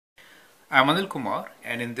I'm Anil Kumar,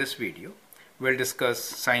 and in this video we'll discuss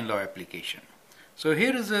sine law application. So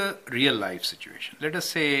here is a real life situation. Let us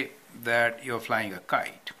say that you're flying a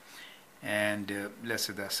kite, and let's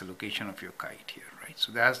say that's the location of your kite here, right?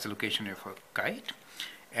 So that's the location of a kite,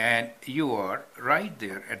 and you are right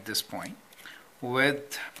there at this point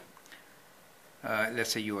with,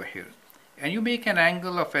 let's say you are here, and you make an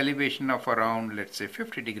angle of elevation of around, let's say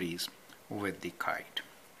 50 degrees with the kite.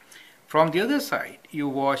 From the other side, you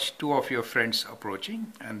watch two of your friends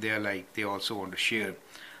approaching, and they also want to share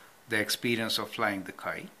the experience of flying the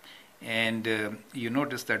kite. And you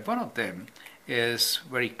notice that one of them is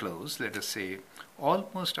very close, let us say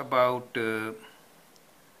almost about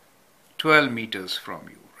 12 meters from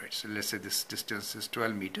you, right? So let's say this distance is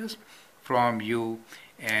 12 meters from you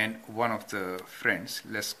and one of the friends,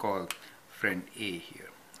 let's call friend A here,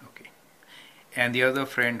 okay. And the other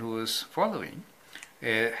friend who is following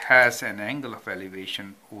has an angle of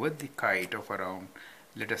elevation with the kite of around,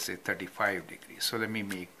 let us say 35 degrees. So let me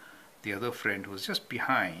make the other friend who's just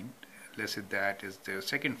behind, let's say that is the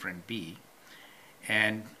second friend B,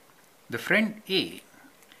 and the friend A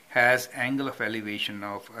has angle of elevation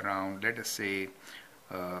of around, let us say,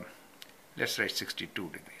 let's write 62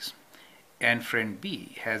 degrees. And friend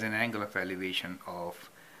B has an angle of elevation of,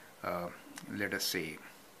 let us say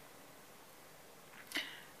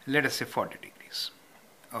 40 degrees.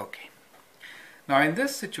 Okay. Now in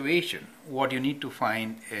this situation, what you need to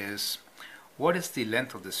find is what is the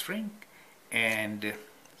length of the string, and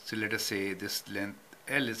so let us say this length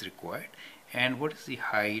L is required, and what is the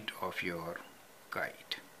height of your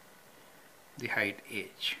kite, the height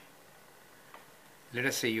H. Let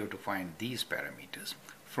us say you have to find these parameters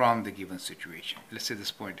from the given situation. Let's say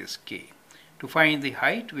this point is K. To find the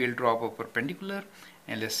height, we'll drop a perpendicular,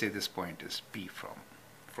 and let's say this point is P from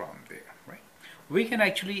there, right? We can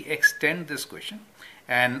actually extend this question,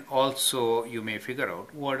 and also you may figure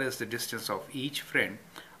out what is the distance of each friend,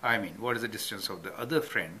 what is the distance of the other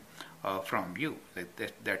friend from you.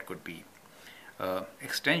 That could be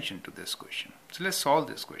extension to this question. So let's solve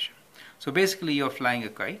this question. So basically you're flying a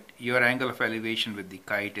kite, your angle of elevation with the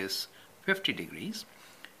kite is 50 degrees.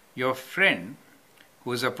 Your friend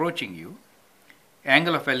who is approaching you,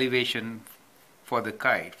 angle of elevation for the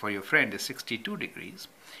kite for your friend is 62 degrees.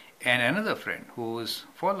 And another friend who is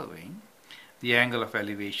following, the angle of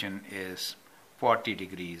elevation is 40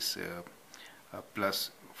 degrees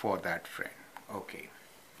plus for that friend. Okay.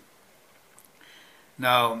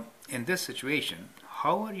 Now, in this situation,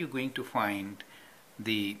 how are you going to find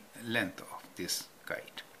the length of this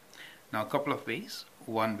kite? Now, a couple of ways.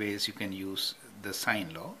 One way is you can use the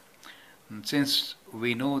sine law. And since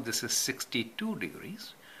we know this is 62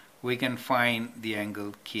 degrees, we can find the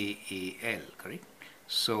angle KAL, correct?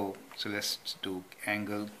 So let's do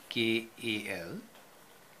angle KAL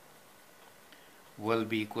will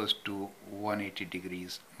be equals to 180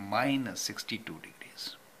 degrees minus 62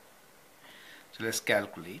 degrees. So let's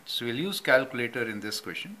calculate. So we'll use calculator in this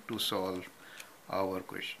question to solve our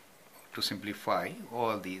question, to simplify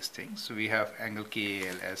all these things. So we have angle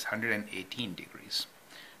KAL as 118 degrees.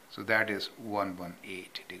 So that is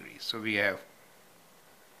 118 degrees. So we have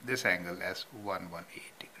this angle as 118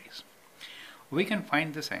 degrees. We can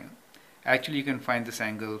find this angle. Actually, you can find this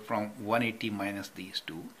angle from 180 minus these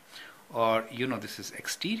two, or this is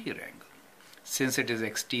exterior angle. Since it is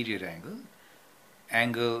exterior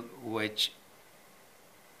angle which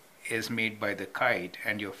is made by the kite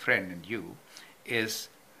and your friend and you is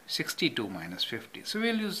 62 minus 50. So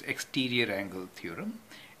we'll use exterior angle theorem,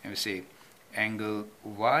 and we say angle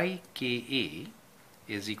YKA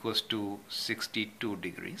is equals to 62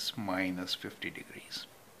 degrees minus 50 degrees,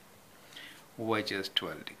 which is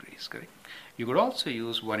 12 degrees, correct? You could also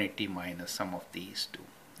use 180 minus some of these two.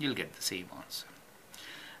 You'll get the same answer.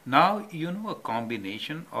 Now you know a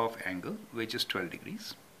combination of angle, which is 12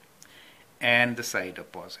 degrees, and the side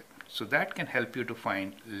opposite. So that can help you to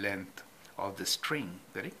find length of the string,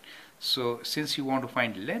 correct? So since you want to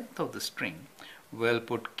find length of the string, we'll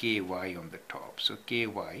put ky on the top. So ky,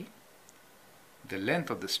 the length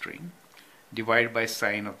of the string, divided by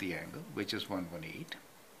sine of the angle, which is 118,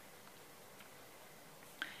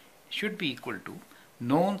 should be equal to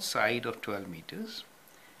known side of 12 meters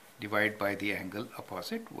divided by the angle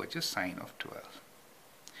opposite, which is sine of 12.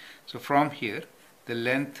 So from here, the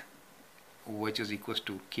length, which is equals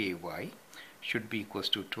to ky, should be equals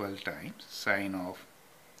to 12 times sine of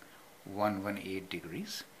 118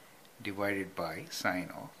 degrees divided by sine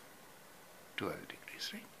of 12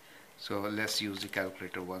 degrees, right? So let's use the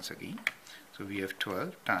calculator once again. So we have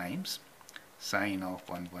 12 times sine of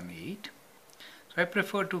 118. So I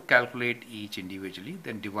prefer to calculate each individually,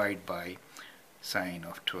 then divide by sine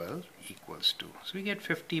of 12 equals to, so we get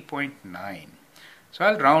 50.9. So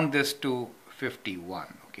I'll round this to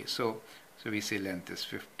 51. Okay, so we say length is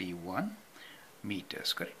 51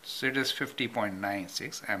 meters, correct? So it is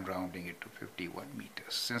 50.96. I'm rounding it to 51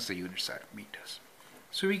 meters since the units are meters.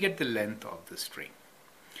 So we get the length of the string.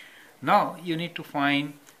 Now you need to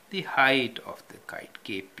find the height of the kite,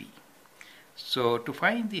 kp. So to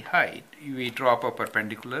find the height, we drop a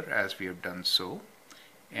perpendicular as we have done so,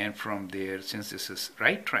 and from there, since this is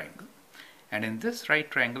right triangle, and in this right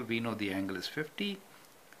triangle we know the angle is 50,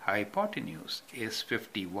 hypotenuse is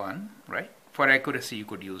 51, right? For accuracy you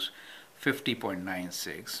could use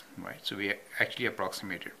 50.96, right? So we actually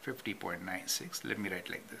approximated 50.96. Let me write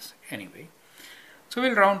like this anyway. So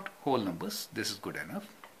we'll round whole numbers. This is good enough.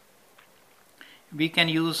 We can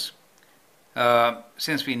use,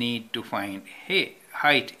 since we need to find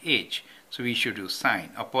height h, so we should use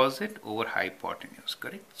sine, opposite over hypotenuse,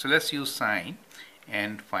 correct? So let's use sine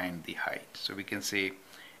and find the height. So we can say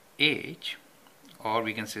h, or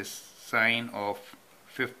we can say sine of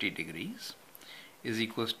 50 degrees is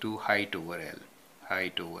equals to height over L.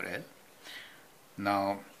 Height over L.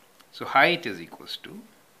 Now, so height is equals to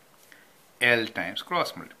L times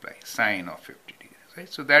cross multiply sine of 50 degrees, right?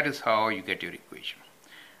 So that is how you get your equation.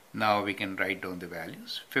 Now we can write down the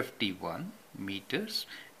values. 51 meters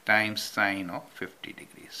times sine of 50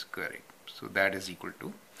 degrees, correct? So that is equal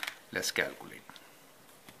to, let's calculate.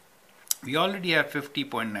 We already have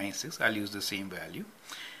 50.96. I'll use the same value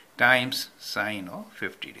times sine of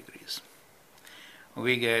 50 degrees.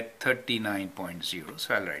 We get 39.0,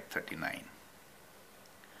 so I'll write 39.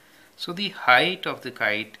 So the height of the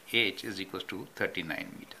kite h is equals to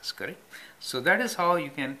 39 meters, correct? So that is how you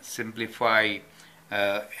can simplify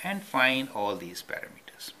and find all these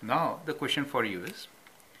parameters. Now the question for you is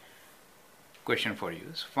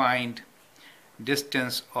find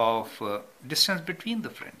distance of distance between the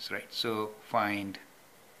friends, right? So find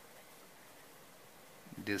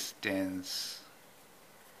distance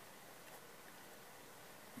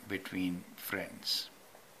between friends.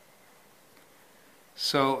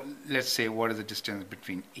 So let's say, what is the distance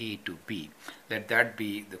between A to B? Let that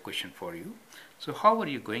be the question for you. So how are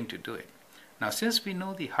you going to do it? Now since we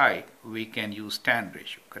know the height, we can use tan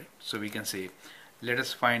ratio, correct? So we can say, let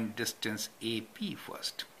us find distance AP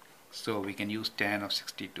first. So we can use tan of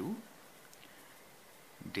 62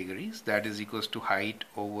 degrees, that is equals to height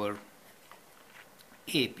over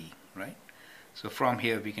AP, right? So from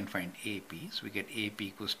here we can find AP. So we get AP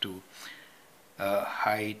equals to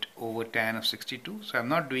height over tan of 62. So I'm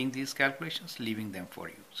not doing these calculations, leaving them for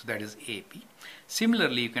you. So that is AP.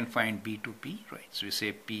 Similarly, you can find B to P, right? So we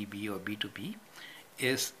say PB or B to P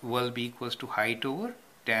will be equals to height over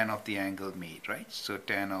tan of the angle made, right? So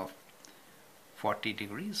tan of 40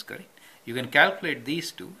 degrees, correct? You can calculate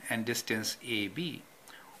these two, and distance AB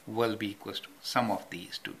will be equals to sum of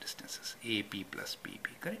these two distances, AP plus PB,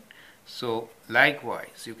 correct? So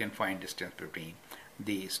likewise, you can find distance between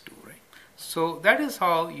these two, right? So that is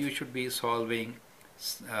how you should be solving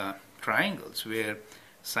triangles where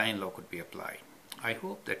sine law could be applied. I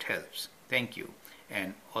hope that helps. Thank you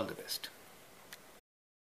and all the best.